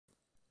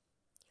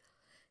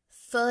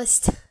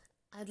First,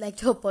 I'd like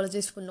to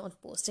apologize for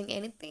not posting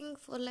anything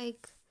for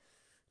like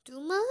 2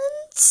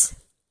 months.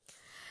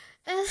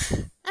 Uh,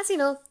 as you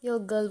know, your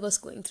girl was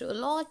going through a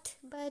lot,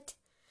 but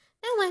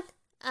never mind,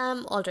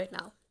 I'm alright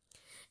now.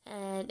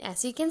 And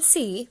as you can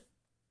see,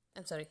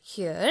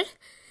 here,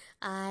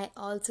 I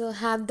also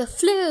have the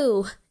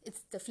flu.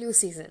 It's the flu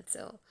season,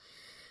 so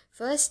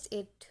first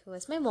it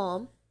was my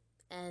mom,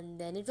 and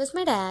then it was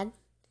my dad,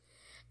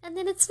 and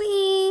then it's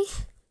me.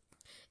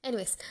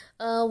 Anyways,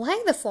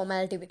 why the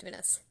formality between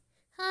us?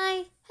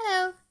 Hi,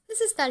 hello, this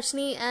is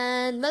Darshini,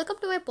 and welcome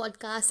to my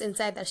podcast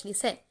Inside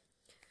Darshini's Head.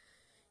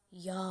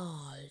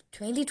 Y'all,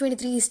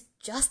 2023 is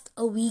just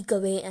a week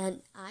away,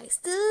 and I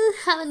still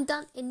haven't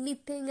done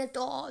anything at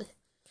all.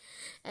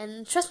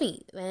 And trust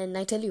me when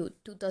I tell you,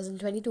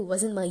 2022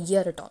 wasn't my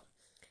year at all.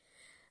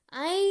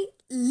 I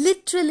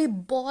literally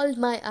bawled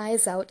my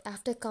eyes out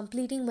after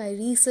completing my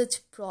research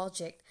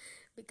project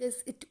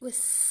because it was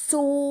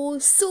so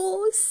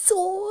stressful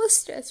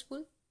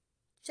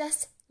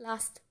just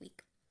last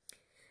week.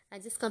 I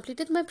just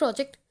completed my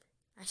project.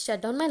 I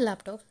shut down my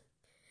laptop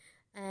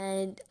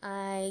and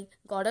I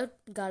got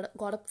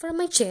up from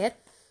my chair.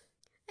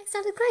 I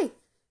started crying.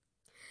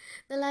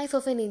 The life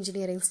of an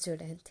engineering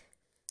student.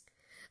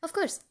 Of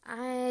course,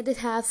 I did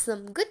have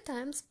some good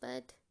times,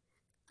 but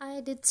I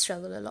did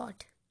struggle a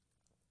lot.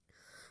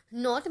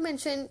 Not to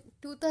mention,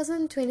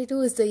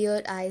 2022 is the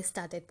year I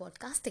started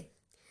podcasting.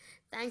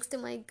 Thanks to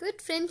my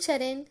good friend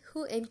Sharon,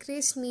 who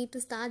encouraged me to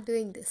start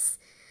doing this.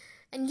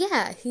 And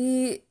yeah,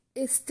 he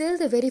is still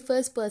the very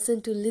first person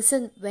to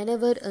listen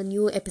whenever a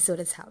new episode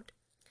is out.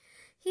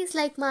 He's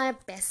like my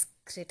best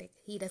critic.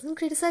 He doesn't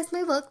criticize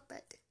my work,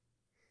 but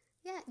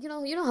yeah, you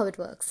know how it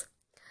works.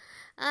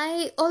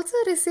 I also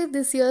received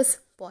this year's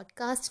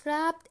podcast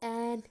wrapped,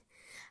 and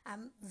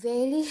I'm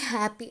very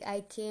happy I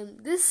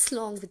came this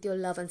long with your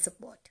love and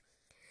support.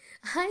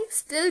 I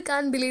still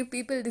can't believe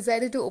people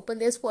decided to open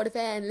their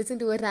Spotify and listen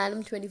to a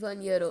random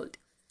 21-year-old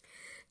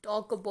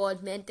talk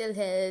about mental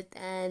health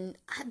and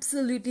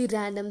absolutely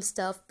random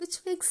stuff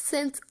which makes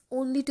sense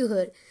only to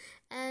her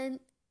and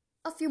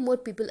a few more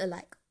people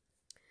alike.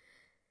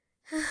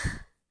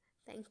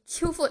 Thank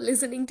you for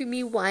listening to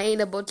me whine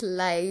about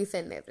life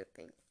and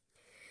everything.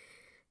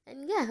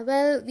 And yeah,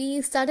 well,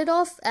 we started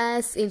off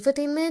as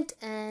infotainment,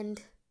 and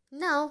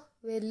now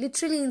we're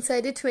literally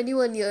inside a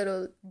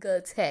 21-year-old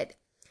girl's head.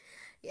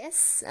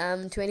 Yes,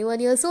 I'm 21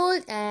 years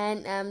old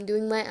and I'm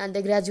doing my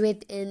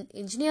undergraduate in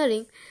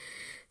engineering.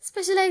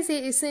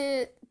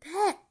 Specialization.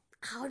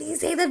 How do you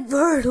say that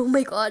word? Oh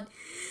my god.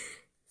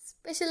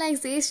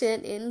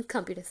 Specialization in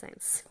computer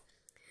science.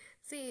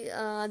 See,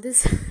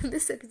 this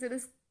this episode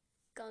is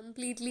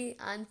completely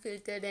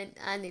unfiltered and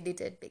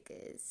unedited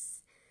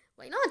because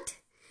why not?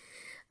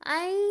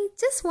 I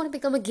just want to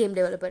become a game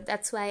developer.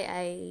 That's why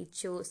I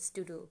chose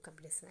to do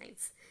computer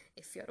science.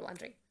 If you're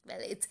wondering,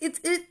 well,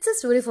 it's a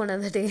story for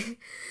another day.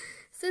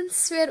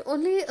 Since we're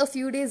only a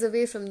few days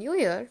away from New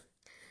Year,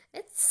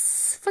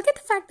 let's forget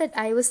the fact that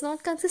I was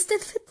not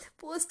consistent with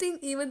posting,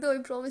 even though I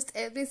promised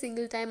every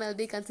single time I'll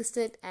be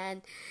consistent.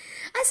 And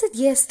I said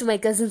yes to my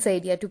cousin's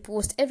idea to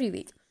post every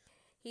week.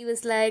 He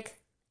was like,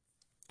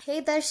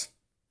 "Hey Dash,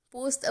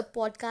 post a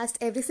podcast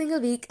every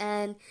single week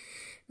and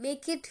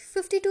make it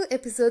 52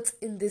 episodes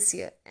in this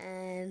year."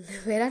 And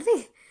where are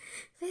we?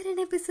 We're in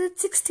episode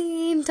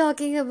 16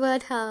 talking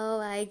about how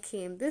I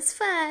came this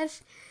far.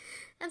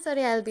 I'm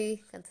sorry, I'll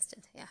be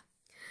consistent. Yeah.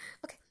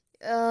 Okay.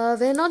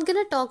 We're not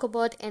gonna talk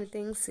about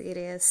anything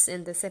serious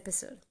in this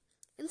episode.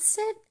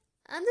 Instead,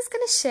 I'm just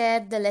gonna share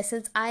the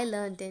lessons I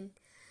learned in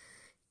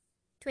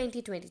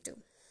 2022.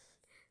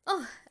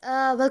 Oh,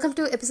 welcome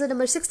to episode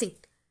number 16,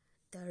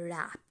 The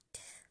Wrapped.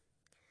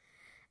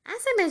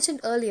 As I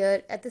mentioned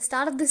earlier, at the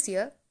start of this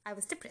year, I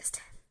was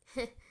depressed.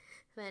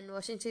 When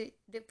wasn't she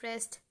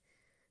depressed?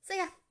 So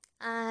yeah,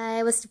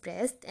 I was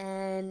depressed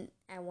and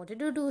I wanted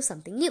to do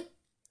something new.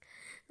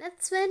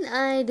 That's when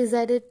I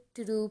decided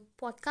to do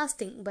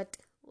podcasting, but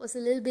was a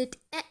little bit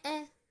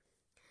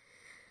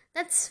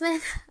That's when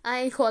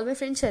I called my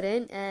friend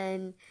Sharon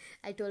and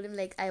I told him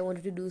like I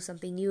wanted to do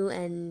something new,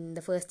 and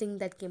the first thing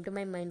that came to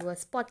my mind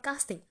was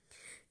podcasting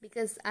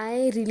because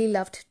I really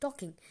loved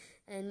talking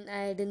and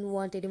I didn't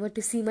want anyone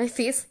to see my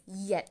face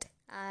yet.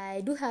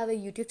 I do have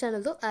a YouTube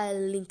channel though. I'll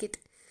link it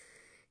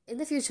in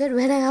the future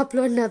when I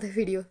upload another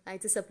video. I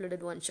just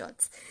uploaded one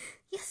shots.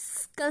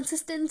 Yes,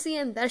 consistency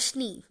and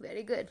Darshni.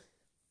 Very good.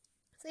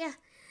 So yeah,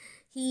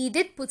 he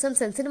did put some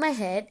sense into my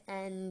head,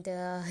 and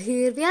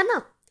here we are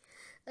now.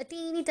 A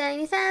teeny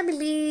tiny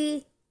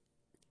family.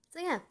 So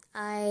yeah,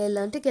 I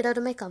learned to get out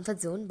of my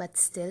comfort zone, but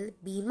still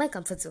be in my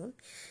comfort zone,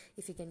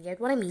 if you can get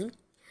what I mean.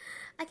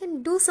 I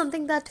can do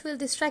something that will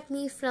distract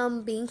me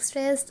from being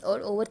stressed or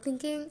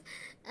overthinking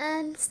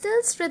and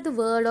still spread the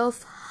word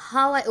of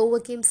how I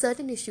overcame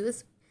certain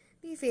issues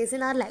we face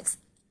in our lives.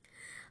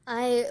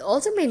 I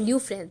also made new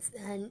friends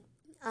and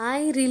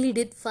I really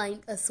did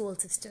find a soul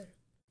sister.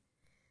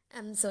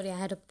 I'm sorry, I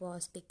had to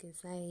pause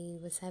because I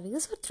was having a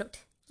sore throat.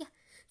 Yeah,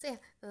 so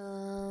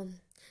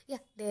yeah,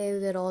 they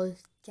were all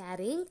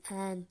carrying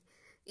and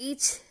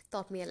each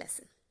taught me a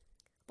lesson.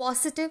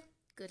 Positive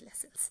good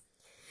lessons.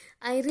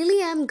 I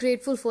really am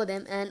grateful for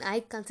them and I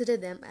consider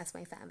them as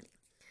my family.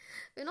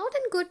 We're not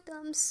in good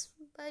terms,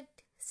 but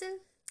still,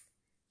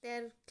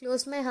 they're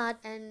close to my heart,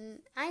 and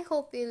I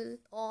hope we'll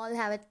all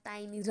have a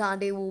tiny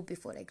rendezvous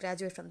before I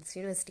graduate from this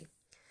university.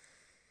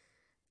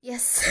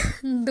 Yes,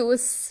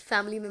 those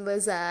family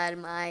members are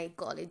my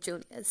college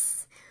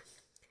juniors.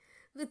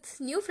 With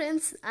new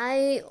friends,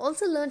 I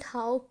also learned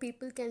how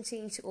people can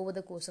change over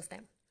the course of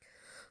time.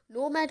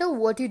 No matter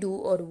what you do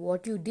or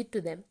what you did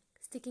to them,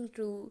 sticking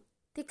through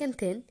thick and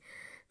thin,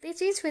 they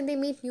change when they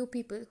meet new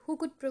people who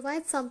could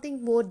provide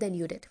something more than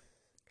you did.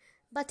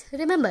 But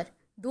remember,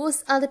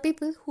 those are the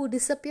people who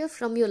disappear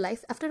from your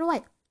life after a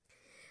while.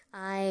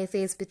 I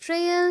faced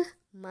betrayal,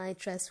 my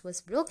trust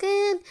was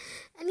broken,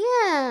 and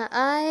yeah,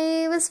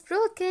 I was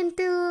broken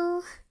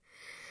too.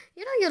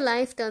 You know, your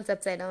life turns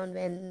upside down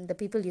when the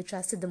people you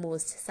trusted the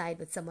most side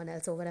with someone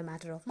else over a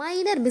matter of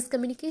minor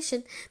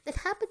miscommunication that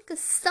happened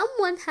because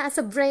someone has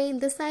a brain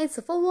the size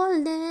of a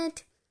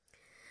walnut.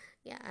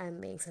 Yeah,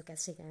 I'm being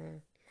sarcastic.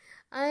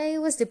 I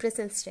was depressed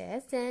and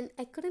stressed, and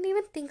I couldn't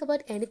even think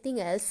about anything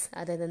else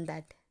other than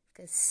that.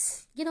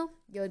 Because,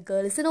 your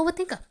girl is an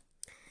overthinker.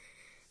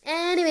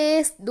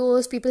 Anyways,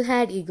 those people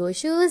had ego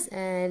issues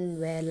and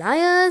were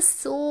liars,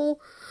 so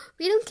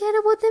we don't care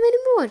about them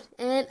anymore.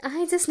 And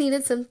I just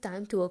needed some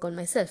time to work on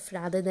myself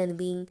rather than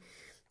being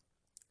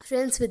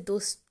friends with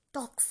those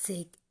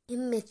toxic,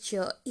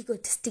 immature,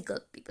 egotistical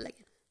people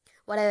again.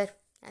 Whatever,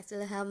 I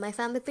still have my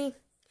family with me.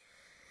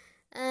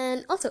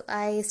 And also,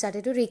 I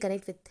started to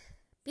reconnect with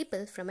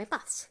people from my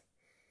past.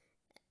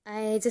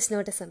 I just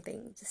noticed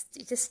something.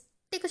 Just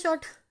take a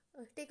shot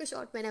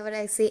whenever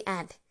I say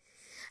and.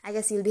 I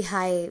guess you'll be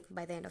high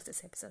by the end of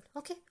this episode.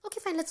 Okay,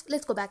 fine.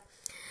 Let's go back.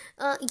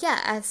 Yeah,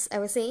 as I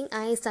was saying,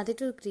 I started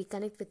to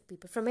reconnect with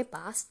people from my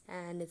past,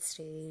 and it's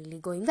really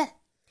going well.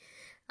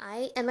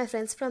 I and my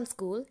friends from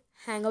school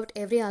hang out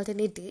every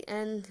alternate day,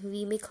 and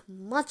we make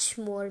much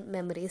more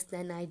memories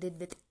than I did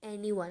with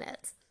anyone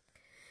else.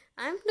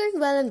 I'm doing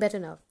well and better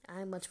now.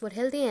 I'm much more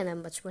healthy and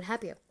I'm much more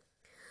happier.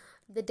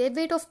 The dead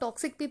weight of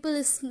toxic people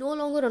is no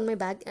longer on my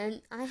back,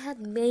 and I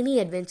had many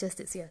adventures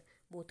this year,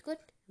 both good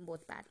and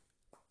both bad.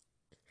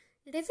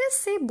 Did I just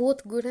say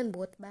both good and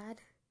both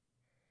bad?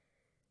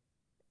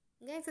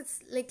 Guys, it's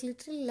like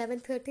literally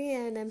 11:30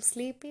 and I'm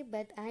sleepy,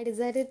 but I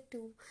decided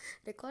to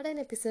record an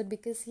episode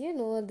because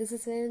this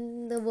is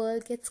when the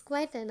world gets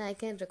quiet and I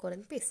can record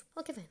in peace.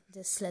 Okay, fine.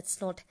 Just let's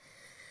not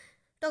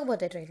talk about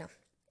that right now.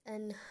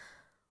 And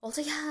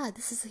also, yeah,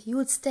 this is a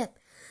huge step.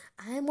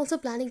 I am also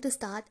planning to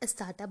start a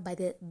startup by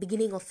the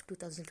beginning of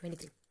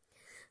 2023.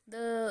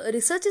 The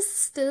research is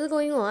still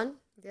going on.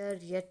 They are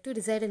yet to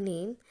decide a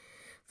name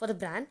for the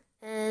brand,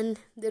 and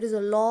there is a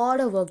lot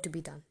of work to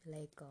be done,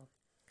 like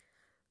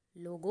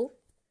logo,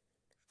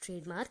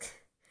 trademark,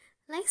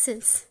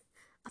 license,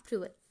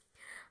 approval.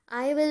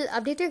 I will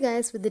update you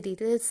guys with the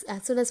details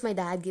as soon as my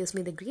dad gives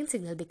me the green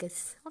signal,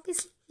 because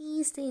obviously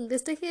he's the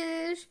investor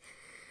here.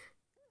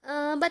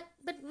 But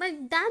my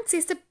dad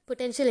sees the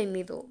potential in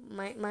me though.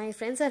 My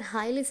friends are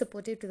highly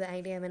supportive to the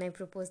idea when I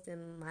proposed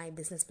them my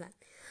business plan.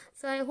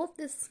 So I hope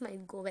this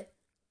might go well.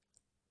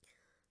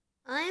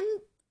 I'm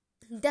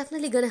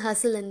definitely gonna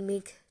hustle and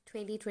make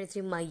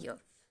 2023 my year.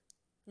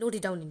 Note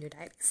it down in your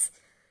diaries.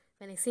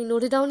 When I say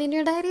note it down in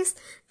your diaries,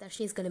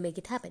 Darshini gonna make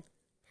it happen.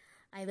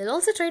 I will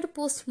also try to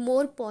post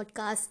more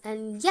podcasts,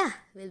 and yeah,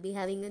 we'll be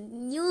having a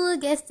new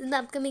guest in the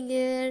upcoming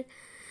year.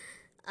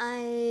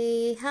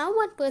 I have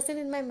one person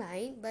in my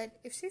mind, but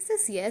if she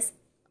says yes,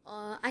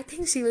 I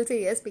think she will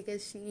say yes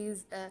because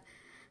she's a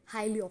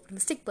highly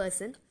optimistic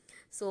person.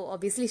 So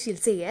obviously she'll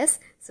say yes.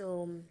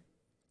 So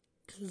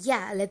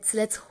yeah,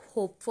 let's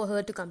hope for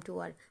her to come to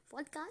our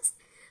podcast,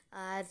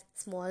 our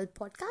small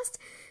podcast.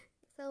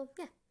 So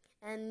yeah,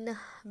 and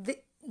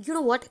you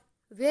know what?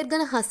 We're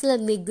gonna hustle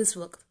and make this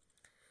work.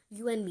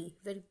 You and me,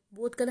 we're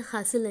both gonna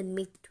hustle and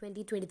make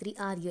 2023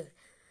 our year.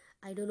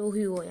 I don't know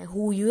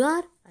who you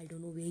are. I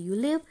don't know where you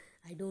live.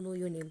 I don't know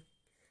your name.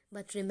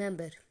 But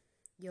remember,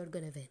 you're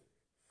gonna win.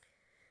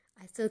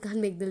 I still can't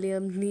make the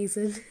Liam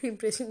Neeson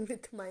impression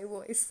with my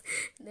voice.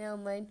 Never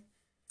mind.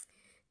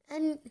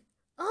 And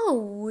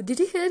oh, did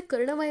you hear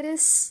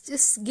coronavirus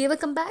just gave a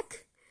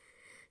comeback?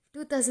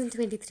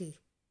 2023,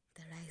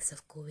 the rise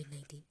of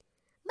COVID-19.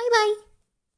 Bye bye.